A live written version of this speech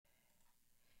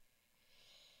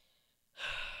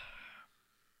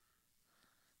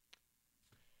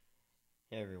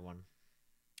Hey everyone.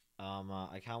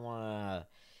 I kind of want to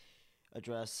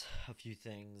address a few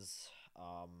things.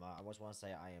 I just want to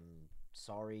say I am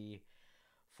sorry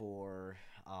for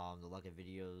the lack of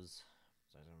videos.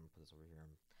 Sorry, I'm gonna put this over here.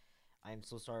 I am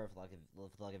so sorry for the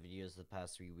lack of videos the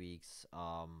past 3 weeks.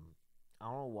 I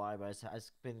don't know why, but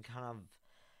it's been I'm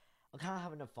kind of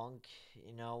having a funk.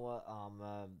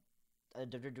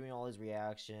 They're doing all these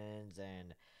reactions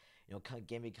and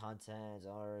gaming content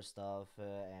and other stuff,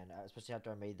 and especially after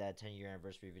I made that 10-year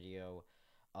anniversary video.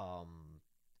 um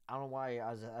I don't know why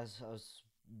I was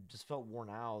just felt worn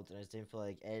out, and I just didn't feel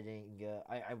like editing.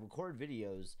 I record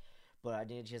videos, but I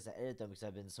didn't get a chance to edit them because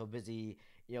I've been so busy,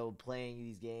 playing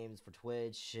these games for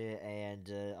Twitch,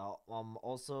 and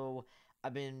also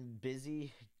I've been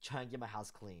busy trying to get my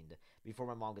house cleaned before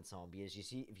my mom gets home, because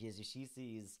she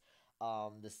sees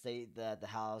the state that the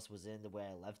house was in the way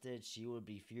I left it, she would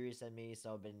be furious at me.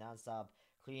 So I've been nonstop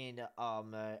cleaning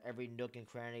every nook and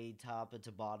cranny, top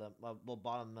to bottom,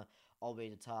 bottom all the way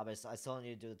to top. I still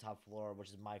need to do the top floor, which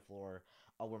is my floor,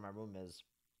 where my room is.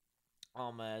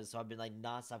 So I've been like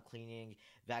nonstop cleaning,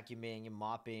 vacuuming,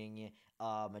 mopping,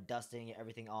 dusting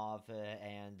everything off,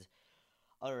 and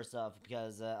other stuff,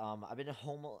 because I've been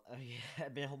home.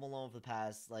 I've been home alone for the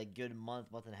past like good month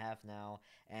and a half now,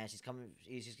 and she's coming.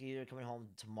 She's either coming home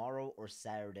tomorrow or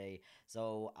Saturday.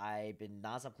 So I've been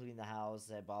nonstop cleaning the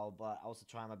house, but also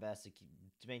trying my best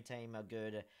to maintain a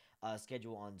good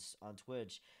schedule on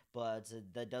Twitch. But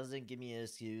that doesn't give me an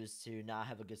excuse to not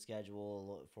have a good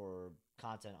schedule for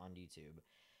content on YouTube.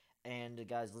 And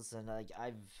guys, listen,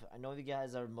 I know you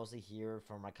guys are mostly here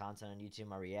for my content on YouTube,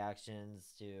 my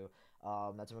reactions to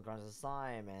Atomic Crimes of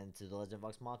Slime and to The Legend of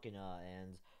Vox Machina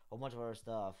and a whole bunch of other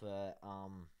stuff. But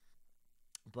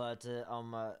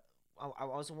I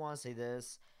also want to say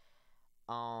this.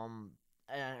 And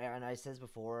I said this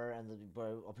before,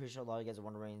 but I'm pretty sure a lot of you guys are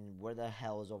wondering where the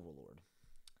hell is Overlord.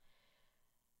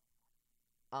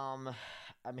 Um,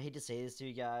 I hate to say this to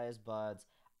you guys, but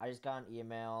I just got an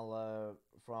email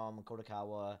from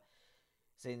Kodakawa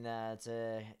saying that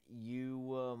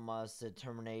you must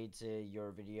terminate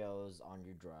your videos on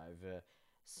your drive.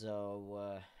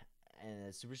 And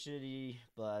it's super shitty,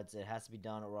 but it has to be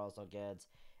done, or else I'll get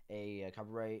a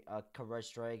copyright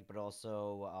strike. But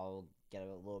also I'll get a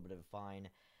little bit of a fine.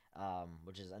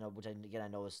 Which I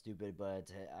know is stupid,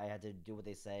 but I had to do what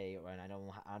they say, and I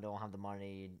don't have the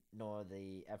money nor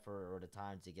the effort or the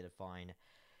time to get a fine.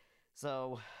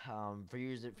 So, for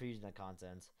using that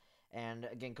content. And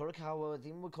again, Kodokawa, the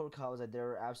thing with Kodokawa is that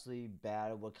they're absolutely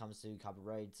bad when it comes to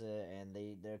copyright, and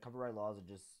their copyright laws are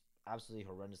just absolutely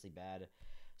horrendously bad.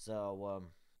 So,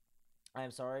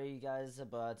 I'm sorry, you guys,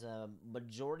 but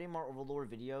majority of my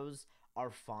Overlord videos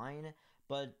are fine,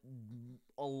 but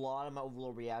a lot of my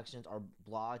Overlord reactions are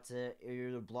blocked,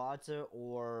 either blocked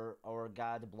or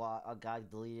got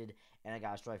deleted, and I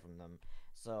got a strike from them.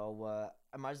 So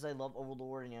as much as I love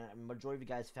Overlord, and a majority of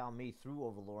you guys found me through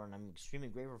Overlord, and I'm extremely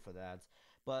grateful for that.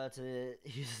 But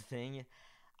here's the thing.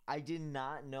 I did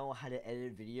not know how to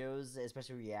edit videos,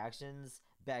 especially reactions,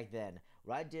 back then.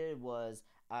 What I did was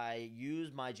I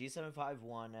used my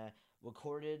G751,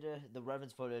 recorded the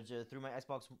reference footage through my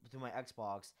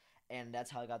Xbox, and that's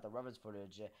how I got the reference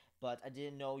footage. But I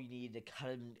didn't know you needed to cut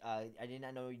them. I did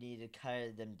not know you needed to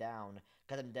cut them down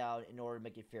in order to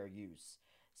make it fair use.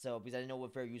 So because I didn't know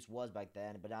what fair use was back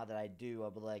then, but now that I do,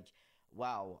 I'll be like,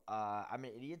 wow, I'm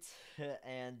an idiot.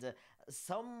 And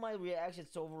some of my reactions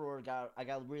to Overlord I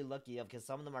got really lucky of, because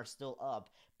some of them are still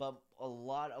up, but a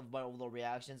lot of my Overlord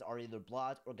reactions are either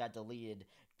blocked or got deleted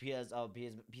because I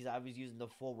was using the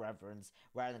full reference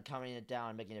rather than cutting it down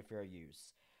and making it fair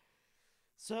use.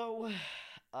 So,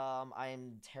 I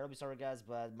am terribly sorry, guys,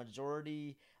 but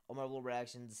majority of my Overlord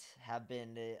reactions have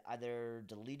been either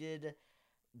deleted,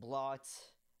 blocked,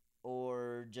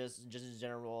 or just in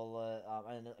general.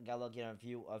 And I got lucky, and a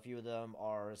few of them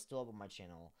are still up on my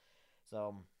channel.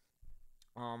 So,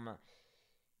 um,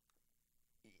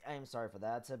 I am sorry for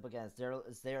that. But again,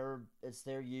 it's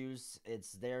their use,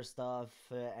 it's their stuff,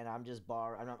 and I'm just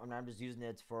using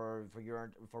it for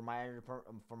my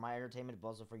entertainment, but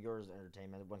also for yours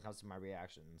entertainment when it comes to my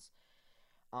reactions.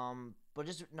 But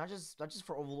just not just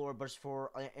for Overlord, but just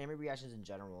for anime reactions in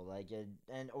general,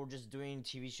 and or just doing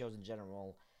TV shows in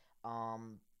general.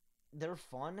 Um, they're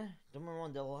fun. Don't get me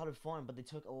wrong, they're a lot of fun, but they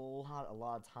took a lot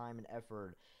of time and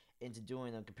effort into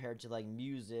doing them compared to like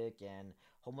music and a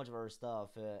whole bunch of other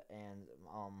stuff. And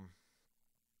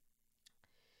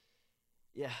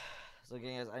Yeah. So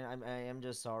again, guys, I am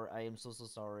just sorry. I am so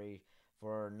sorry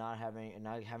for not having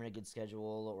a good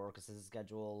schedule or a consistent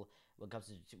schedule when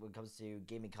it comes to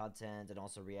gaming content and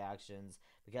also reactions.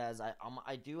 Because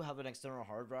I do have an external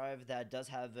hard drive that does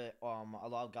have a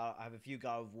lot of I have a few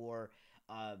God of War.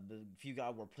 Few God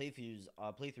of War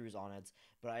playthroughs on it,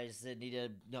 but I just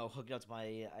need to hook it up to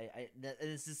my.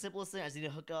 It's the simplest thing. I just need to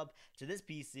hook up to this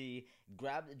PC,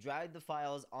 drag the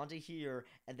files onto here,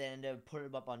 and then put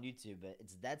them up on YouTube.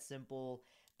 It's that simple.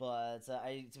 But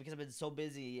it's because I've been so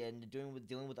busy and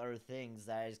dealing with other things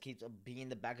that I just keep being in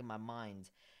the back of my mind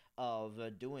of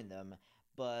doing them.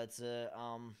 But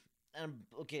and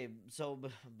okay, so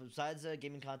besides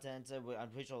gaming content, I'm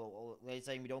pretty sure like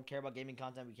saying we don't care about gaming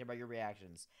content, we care about your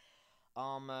reactions.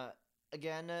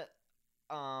 Again,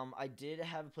 I did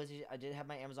have a PlayStation. I did have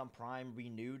my Amazon Prime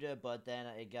renewed, but then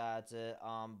it got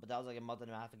but that was like a month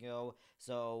and a half ago.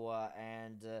 So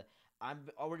I'm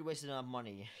already wasting enough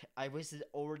money. I wasted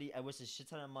a shit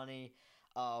ton of money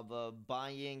of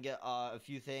buying a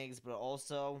few things, but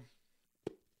also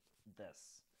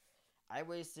this. I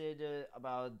wasted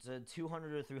about $200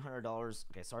 to $300.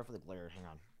 Okay, sorry for the glare. Hang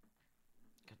on,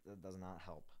 that does not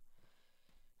help.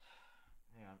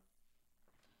 Hang on.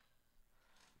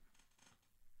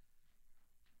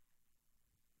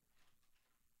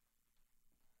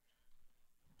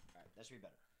 All right, that should be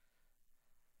better.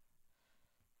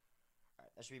 All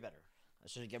right, that should be better. I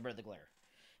should get rid of the glare.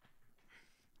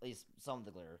 At least some of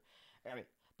the glare. Anyway,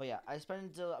 but yeah, I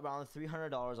spent around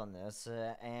 $300 on this,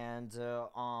 and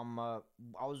I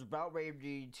was about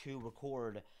ready to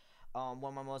record one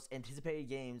of my most anticipated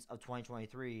games of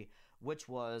 2023, which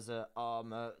was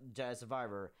Jedi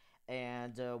Survivor.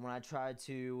 And when I tried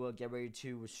to get ready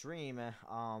to stream,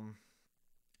 I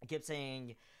kept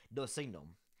saying no signal,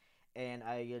 and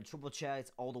I triple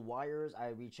checked all the wires. I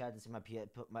rechecked to see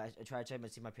I tried to check to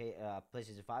see my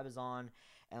PlayStation 5 is on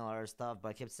and all that other stuff, but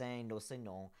I kept saying no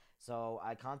signal. So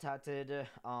I contacted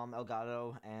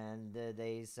Elgato, and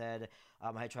they said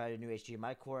I tried a new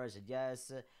HDMI cord. I said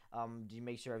yes. Do you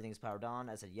make sure everything's powered on?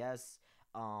 I said yes.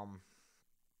 Um,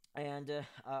 and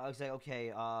I was like,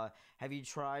 okay, have you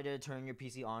tried to turn your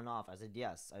PC on and off? I said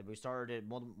yes. I restarted it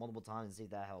multiple times and see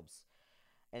if that helps,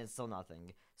 and it's still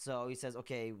nothing. So he says,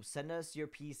 okay, send us your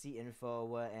PC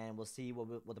info and we'll see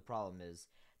what the problem is.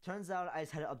 Turns out I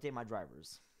just had to update my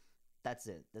drivers. That's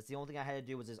it. That's the only thing I had to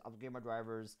do was just upgrade my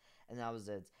drivers, and that was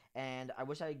it. And I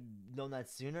wish I'd known that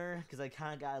sooner because I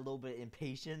kind of got a little bit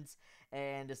impatient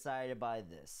and decided to buy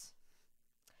this.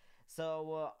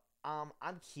 So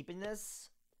I'm keeping this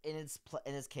in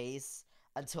its case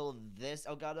until this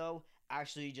Elgato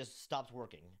actually just stops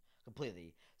working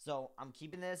completely. So I'm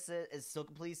keeping this. It's still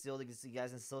completely sealed. You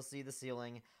guys can still see the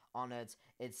sealing on it.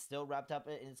 It's still wrapped up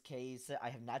in its case. I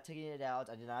have not taken it out.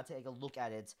 I did not take a look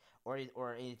at it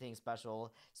or anything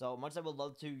special. So much as I would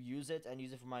love to use it and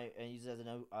use it for my and use it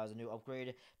as a new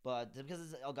upgrade, but because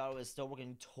this Elgato is still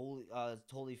working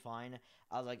totally fine,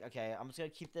 I was like, okay, I'm just gonna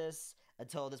keep this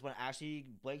until this one actually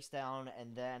breaks down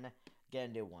and then get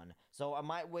a new one. So I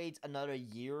might wait another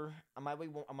year. I might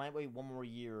wait one more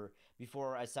year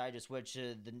before I decide to switch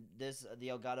the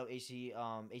Elgato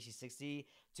AC60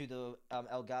 to the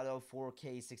Elgato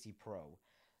 4K60 Pro.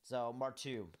 So Mark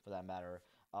II for that matter.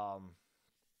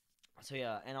 So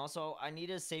yeah, and also I need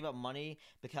to save up money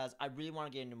because I really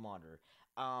want to get a new monitor.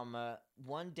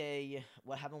 One day,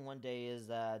 what happened one day is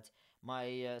that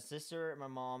my sister, my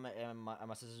mom, and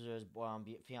my sister's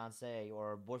fiance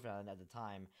or boyfriend at the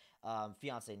time,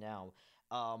 fiance now,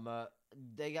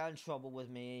 they got in trouble with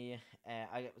me,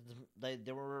 and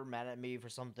they were mad at me for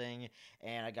something,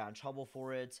 and I got in trouble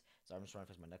for it. So I'm just trying to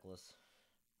fix my necklace.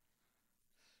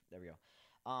 There we go.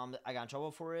 I got in trouble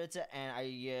for it,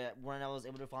 and when I was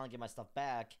able to finally get my stuff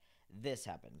back, this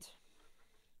happened,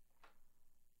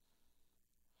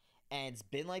 and it's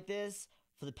been like this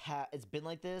for the past. It's been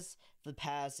like this for the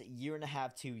past year and a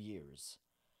half, 2 years,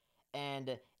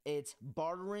 and it's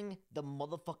bartering the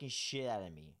motherfucking shit out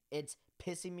of me. It's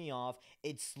pissing me off.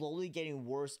 It's slowly getting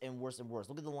worse and worse and worse.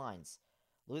 Look at the lines.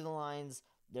 Look at the lines.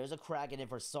 There's a crack in it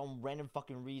for some random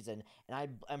fucking reason,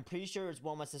 and I'm pretty sure it's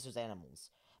one of my sister's animals.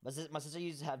 My sister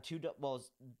used to have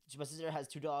my sister has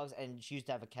two dogs, and she used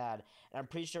to have a cat, and I'm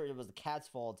pretty sure it was the cat's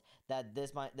fault that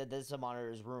this monitor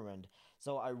is ruined.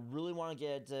 So I really want to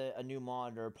get a new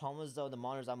monitor. Problem is though, the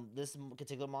monitors this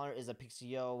particular monitor is a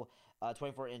Pixio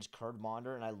 24-inch curved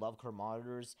monitor, and I love curved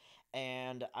monitors.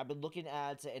 And I've been looking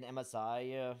at an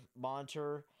MSI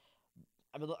monitor.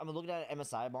 I've been looking at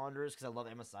MSI monitors because I love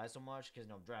MSI so much. Because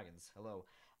dragons. Hello.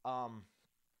 Um,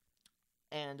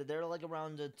 and they're like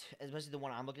around especially the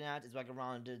one I'm looking at is like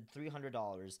around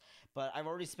 $300. But I've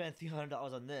already spent $300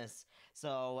 on this,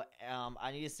 so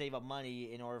I need to save up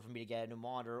money in order for me to get a new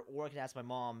monitor, or I can ask my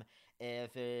mom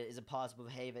if is it possible.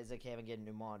 Hey, if it's okay if I get a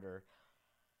new monitor.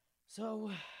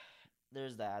 So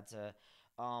there's that.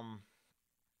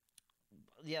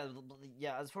 Yeah,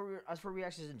 yeah. As for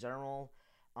reactions in general,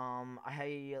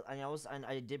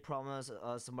 I did promise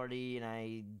somebody, and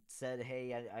I said,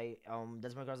 hey,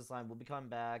 that's my cousin's line. We'll be coming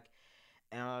back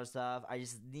and all that stuff. I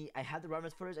had the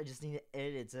reference footage. I just need to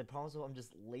edit it. So the problem is I'm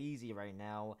just lazy right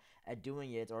now at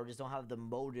doing it, or just don't have the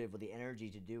motive or the energy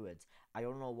to do it. I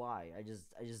don't know why. I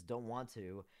just don't want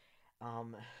to.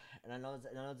 Um, and I know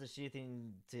it's a shitty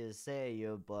thing to say,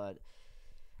 but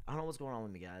I don't know what's going on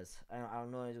with me, guys. I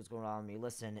don't know what's going on with me.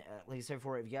 Listen, like I said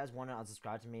before, if you guys want to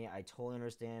unsubscribe to me, I totally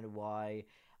understand why.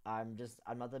 I'm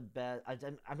not the best.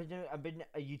 I've been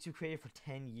a YouTube creator for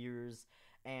 10 years,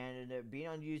 and being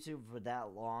on YouTube for that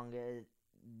long it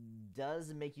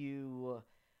does make you.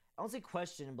 I won't say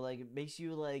question, but like it makes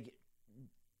you like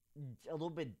a little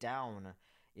bit down,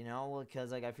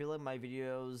 because like I feel like my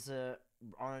videos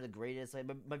aren't the greatest. Like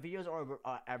my videos are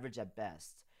average at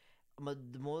best.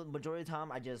 Majority of the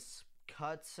time I just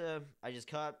cut,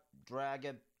 drag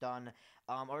it, done.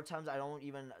 Other times I don't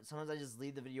even. Sometimes I just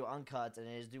leave the video uncut and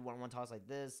I just do one talks like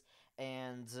this,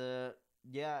 and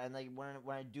yeah, and like when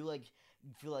I do like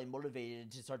feel like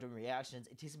motivated to start doing reactions,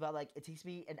 it takes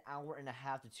me an hour and a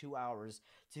half to 2 hours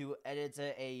to edit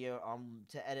a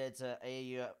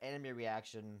anime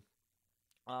reaction,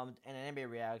 an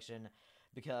anime reaction,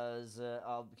 because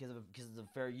of the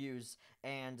fair use.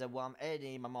 And while I'm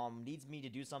editing, my mom needs me to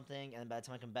do something, and by the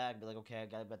time I come back, be like, okay, I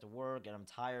got back to work, and I'm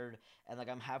tired, and like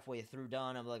I'm halfway through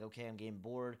done. I'm like, okay, I'm getting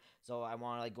bored, so I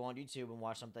want to like go on YouTube and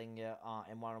watch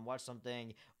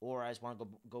something, or I just want to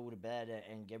go to bed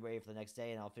and get ready for the next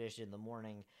day, and I'll finish it in the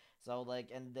morning. So like,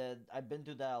 and I've been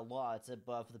through that a lot,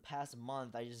 but for the past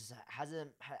month, I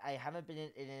haven't been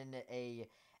in a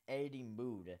editing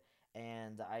mood.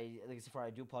 And like I said before,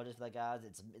 I do apologize for that, guys.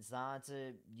 It's not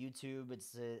YouTube.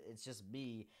 It's just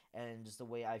me and just the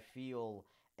way I feel.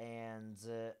 And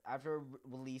after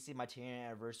releasing my 10th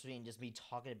anniversary and just me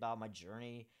talking about my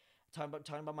journey, talking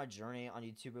about my journey on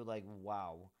YouTube, like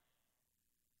wow,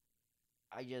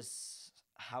 I just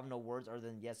have no words other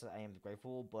than yes, I am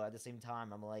grateful. But at the same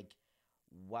time, I'm like,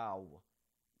 wow,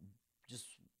 just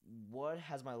what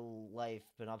has my life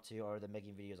been up to other than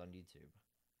making videos on YouTube?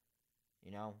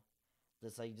 You know,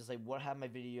 just like what have my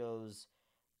videos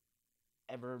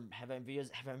ever have my videos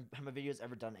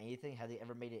ever done anything? Have they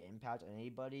ever made an impact on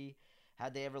anybody?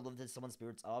 Had they ever lifted someone's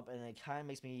spirits up? And it kind of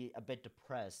makes me a bit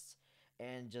depressed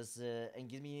and just and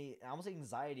gives me almost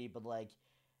anxiety, but like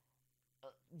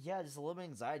yeah, just a little bit of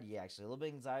anxiety actually, a little bit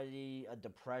of anxiety, a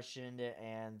depression,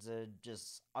 and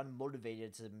just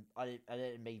unmotivated to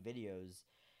edit and make videos.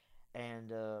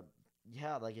 And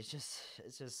yeah, like it's just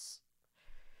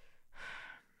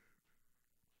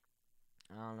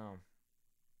I don't know.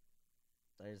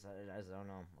 I just don't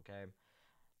know. Okay.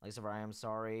 Like I said, I am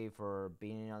sorry for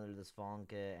being under this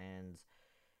funk and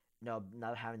not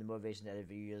having the motivation to edit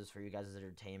videos for you guys'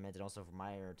 entertainment and also for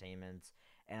my entertainment.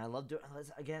 And I love doing.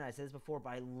 Again, I said this before,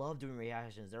 but I love doing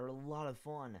reactions. They're a lot of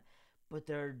fun, but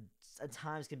they're at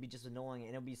times can be just annoying. And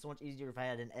it'll be so much easier if I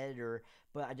had an editor,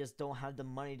 but I just don't have the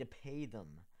money to pay them.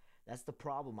 That's the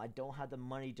problem. I don't have the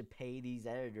money to pay these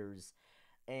editors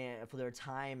and for their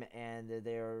time and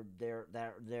their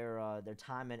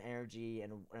time and energy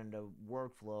and the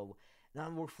workflow, not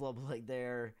workflow, but like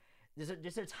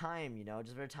just their time,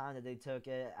 just their time that they took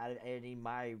out of editing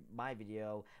my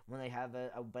video when they have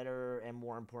a better and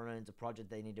more important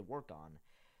project they need to work on.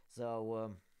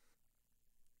 So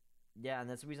yeah, and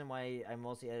that's the reason why I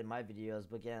mostly edit my videos.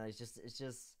 But again, it's just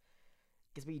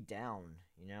gets me down.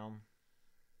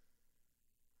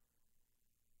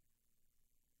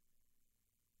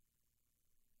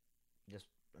 Just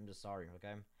I'm just sorry,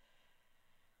 okay.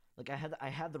 Like I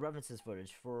had the references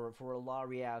footage for a lot of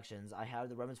reactions. I have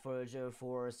the reference footage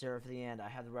for Sarah for the End. I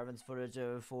have the reference footage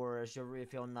for Chivalry of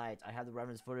Failed Knight. I have the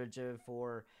reference footage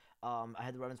for I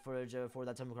had the reference footage for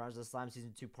that Temple Chronicles of Slime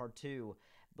season 2 part 2,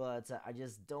 but I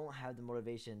just don't have the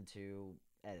motivation to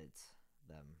edit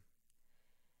them.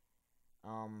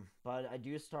 But I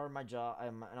do start my job,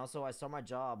 and also I start my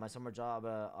summer job,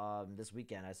 this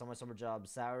weekend. I start my summer job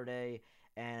Saturday,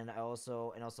 and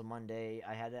also Monday.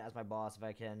 I had to ask my boss if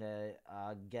I can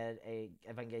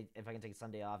if I can take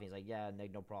Sunday off. He's like, yeah,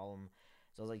 Nick, no problem.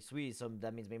 So I was like, sweet. So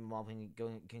that means maybe mom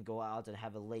can go out and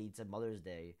have a late at Mother's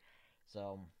Day.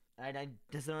 So I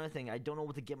that's another thing. I don't know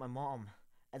what to get my mom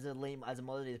as a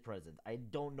Mother's Day present. I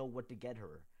don't know what to get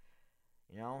her.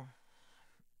 You know.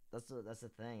 That's the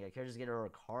thing. I could just get her a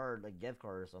card, like gift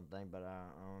card or something, but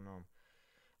I don't know.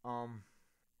 Um,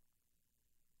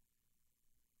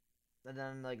 and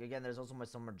then like again, there's also my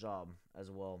summer job as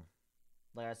well.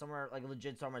 Like I summer like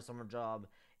legit start my summer job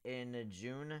in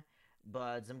June,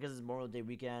 but because it's Memorial Day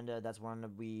weekend, that's when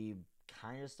we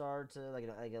kind of start like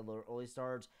a little early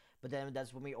start. But then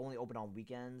that's when we only open on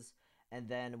weekends. And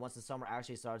then once the summer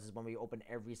actually starts is when we open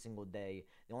every single day.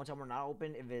 The only time we're not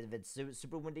open if it's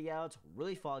super windy out,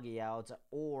 really foggy out,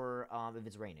 or if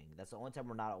it's raining. That's the only time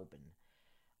we're not open.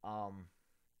 Um,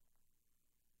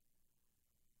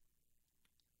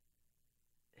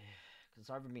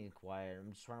 sorry for being quiet.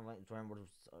 I'm just trying to like, trying what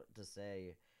to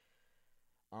say.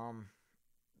 Um,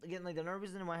 Again, like the only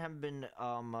reason why I haven't been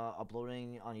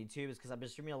uploading on YouTube is because I've been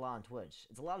streaming a lot on Twitch.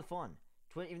 It's a lot of fun.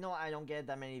 Twitch, even though I don't get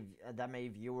that many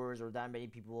viewers or that many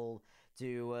people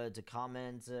to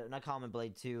comment, not comment, but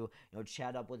like to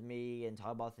chat up with me and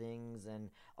talk about things and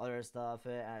other stuff.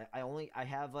 I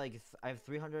have I have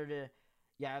 300.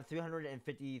 Yeah, I have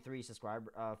 353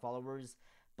 subscriber followers,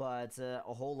 but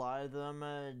a whole lot of them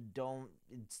don't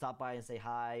stop by and say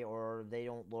hi, or they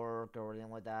don't lurk or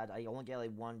anything like that. I only get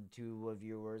like 1 2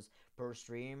 viewers per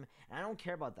stream, and I don't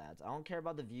care about that. I don't care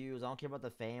about the views. I don't care about the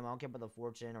fame. I don't care about the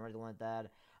fortune or anything like that.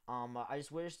 I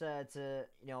just wish that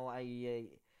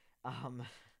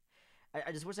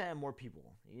I just wish I had more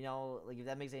people. Like if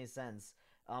that makes any sense.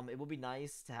 It would be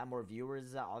nice to have more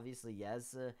viewers. Obviously,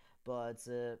 yes, but at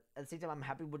the same time, I'm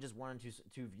happy with just 1 or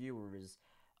 2 viewers.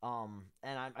 And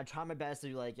I try my best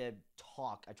to like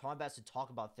talk. I try my best to talk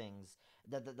about things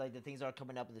like the things that are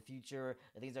coming up in the future,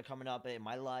 the things that are coming up in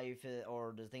my life,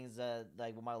 or the things that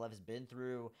like what my life has been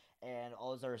through, and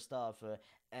all this other stuff.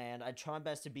 And I try my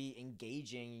best to be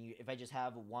engaging. If I just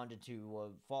have 1 to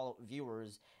 2 follow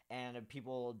viewers, and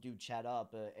people do chat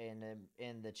up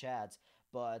in the chats,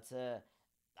 but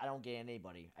I don't get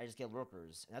anybody. I just get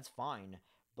lurkers, and that's fine.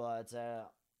 But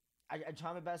I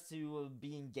try my best to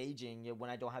be engaging when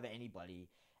I don't have anybody,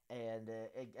 and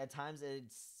at times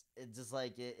it's just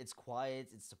like it's quiet,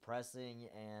 it's depressing,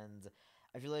 and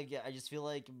I feel like I just feel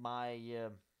like my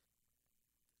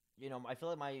I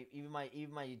feel like even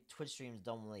my Twitch streams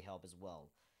don't really help as well.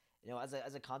 As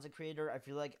a content creator, I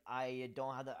feel like I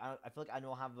don't have I feel like I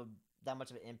don't have that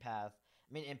much of an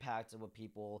impact with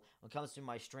people when it comes to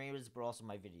my streams, but also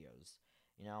my videos.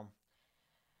 You know,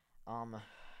 um,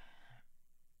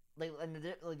 like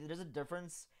there's a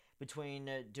difference between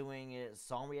doing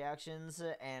song reactions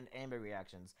and anime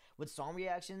reactions. With song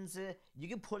reactions, you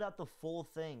can put out the full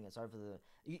thing. Sorry for the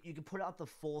you can put out the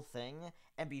full thing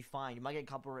and be fine. You might get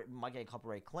a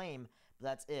copyright claim, but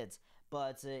that's it.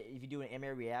 But if you do an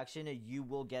anime reaction, you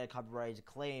will get a copyright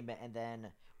claim, and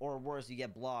then or worse, you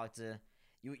get blocked.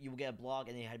 You will get blocked,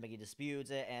 and you have to make a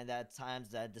dispute, and at times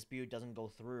that dispute doesn't go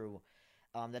through.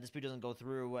 That dispute doesn't go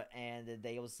through, and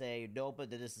they will say, "Nope,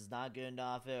 this is not good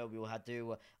enough. We will have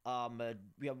to,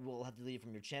 will have to leave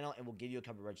from your channel, and we'll give you a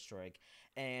copyright strike."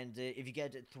 And if you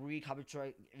get if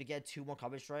you get 2 more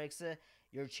copyright strikes,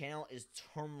 your channel is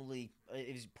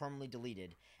permanently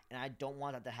deleted. And I don't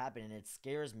want that to happen, and it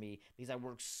scares me because I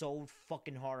worked so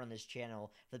fucking hard on this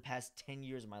channel for the past 10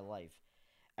 years of my life,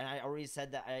 and I already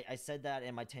said that I said that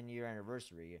in my 10-year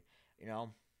anniversary. You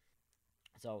know,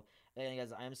 so, again,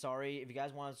 guys, I am sorry. If you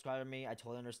guys want to subscribe to me, I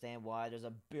totally understand why. There's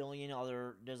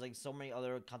like so many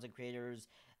other content creators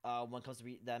when it comes to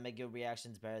that make good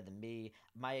reactions better than me.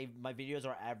 My videos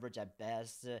are average at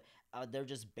best. They're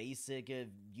just basic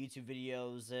YouTube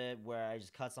videos where I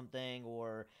just cut something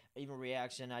or even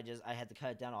reaction. I had to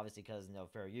cut it down obviously because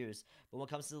fair use. But when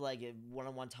it comes to like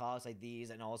one-on-one talks like these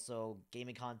and also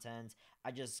gaming content, I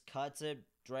just cut it,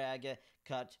 drag it,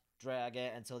 cut, drag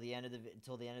it until the end of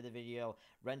the video,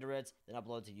 render it, then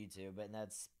upload to YouTube, and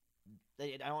that's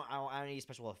I don't have any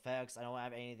special effects. I don't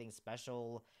have anything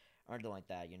special or anything like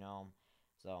that.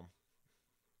 So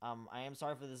I am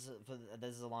sorry for this.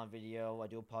 This is a long video. I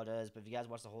do apologize, but if you guys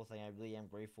watch the whole thing, I really am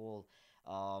grateful.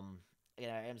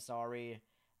 Again, I am sorry.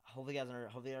 Hopefully you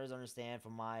guys understand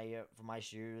from my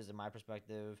shoes and my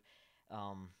perspective.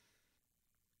 Um,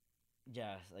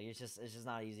 yeah, like it's just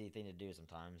not an easy thing to do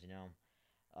sometimes.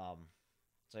 Um,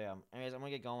 so yeah. Anyways, I'm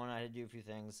gonna get going. I had to do a few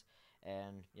things,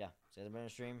 and yeah. See you guys in the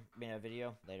stream. Be in a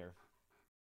video later.